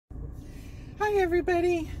Hi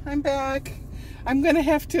everybody, I'm back. I'm gonna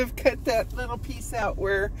have to have cut that little piece out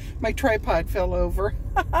where my tripod fell over.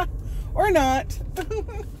 Or not.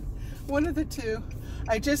 One of the two.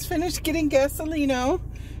 I just finished getting gasolino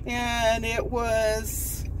and it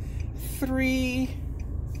was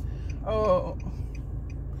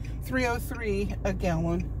 $3.03 a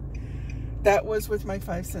gallon. That was with my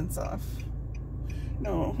 5 cents off.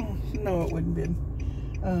 No, it wouldn't have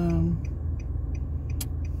been.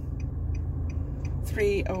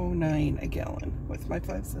 $3.09 a gallon with my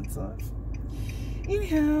 5 cents off.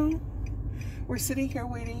 Anyhow, we're sitting here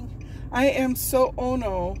waiting. I am so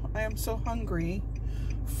I am so hungry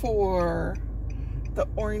for the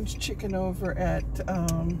orange chicken over at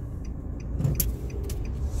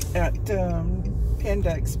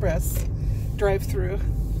Panda Express drive-through.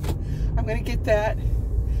 I'm gonna get that.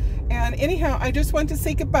 And anyhow, I just want to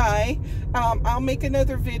say goodbye. I'll make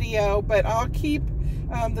another video, but I'll keep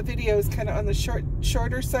the videos kind of on the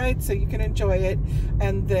shorter side so you can enjoy it,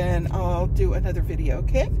 and then I'll do another video,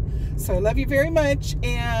 okay? So I love you very much,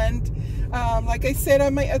 and like I said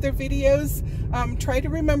on my other videos, try to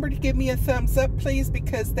remember to give me a thumbs up, please,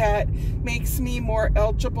 because that makes me more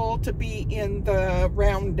eligible to be in the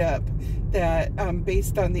roundup that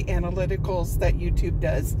based on the analyticals that YouTube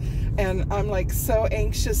does. And I'm like so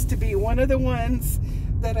anxious to be one of the ones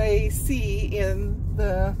that I see in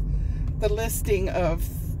the listing of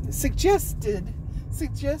suggested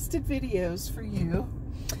videos for you.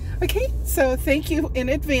 Okay, so thank you in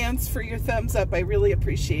advance for your thumbs up. I really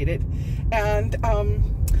appreciate it. And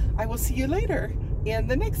I will see you later in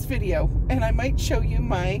the next video, and I might show you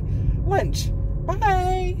my lunch.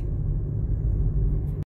 Bye.